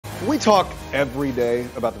We talk every day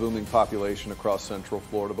about the booming population across Central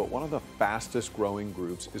Florida, but one of the fastest growing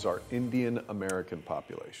groups is our Indian American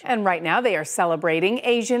population. And right now they are celebrating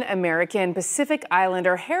Asian American Pacific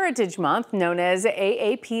Islander Heritage Month, known as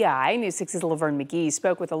AAPI. News 6's Laverne McGee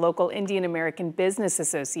spoke with a local Indian American Business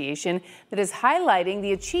Association that is highlighting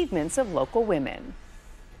the achievements of local women.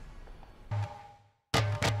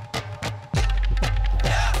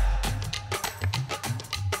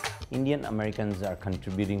 Indian Americans are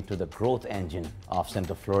contributing to the growth engine of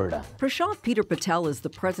Central Florida. Prashant Peter Patel is the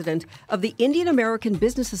president of the Indian American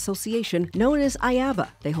Business Association, known as IABA.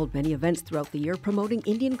 They hold many events throughout the year promoting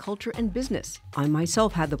Indian culture and business. I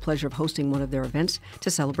myself had the pleasure of hosting one of their events to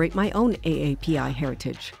celebrate my own AAPI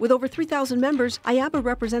heritage. With over 3,000 members, IABA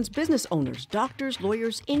represents business owners, doctors,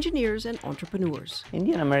 lawyers, engineers, and entrepreneurs.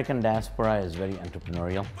 Indian American diaspora is very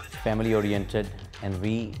entrepreneurial, family-oriented, and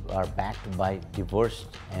we are backed by diverse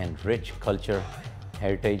and rich culture,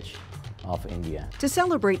 heritage of India. To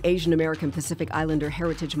celebrate Asian American Pacific Islander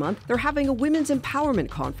Heritage Month, they're having a Women's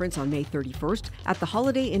Empowerment Conference on May 31st at the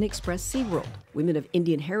Holiday Inn Express SeaWorld. Women of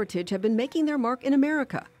Indian heritage have been making their mark in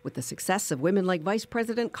America, with the success of women like Vice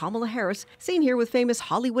President Kamala Harris, seen here with famous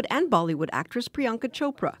Hollywood and Bollywood actress Priyanka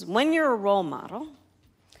Chopra. When you're a role model,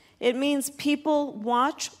 it means people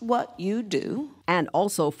watch what you do. And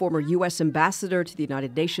also former U.S. Ambassador to the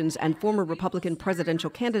United Nations and former Republican presidential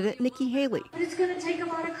candidate Nikki Haley. But it's going to take a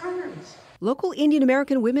lot of courage. Local Indian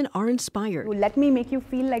American women are inspired. Let me make you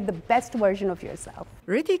feel like the best version of yourself.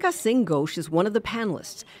 Ritika Singh Ghosh is one of the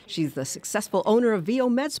panelists. She's the successful owner of VO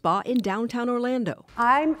Med Spa in downtown Orlando.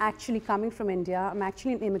 I'm actually coming from India. I'm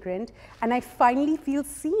actually an immigrant, and I finally feel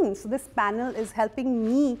seen. So this panel is helping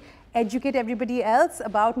me educate everybody else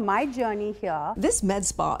about my journey here. This med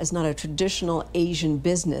spa is not a traditional Asian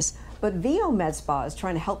business, but VO Med Spa is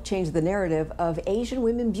trying to help change the narrative of Asian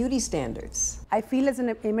women beauty standards. I feel as an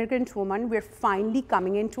immigrant woman, we're finally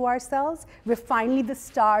coming into ourselves. We're finally the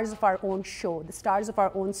stars of our own show, the stars of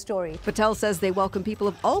our own story. Patel says they welcome people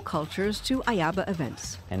of all cultures to IABA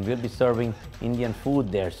events. And we'll be serving Indian food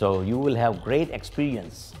there, so you will have great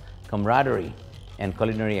experience, camaraderie, and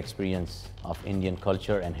culinary experience of Indian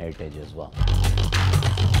culture and heritage as well.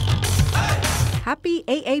 Happy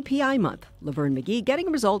AAPI Month. Laverne McGee,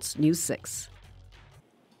 Getting Results, News 6.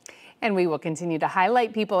 And we will continue to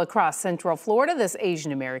highlight people across Central Florida this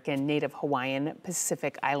Asian American, Native Hawaiian,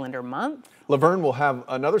 Pacific Islander Month. Laverne will have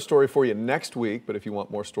another story for you next week, but if you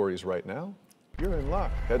want more stories right now, you're in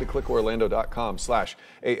luck. Head to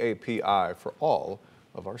clickorlando.com/AAPI for all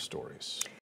of our stories.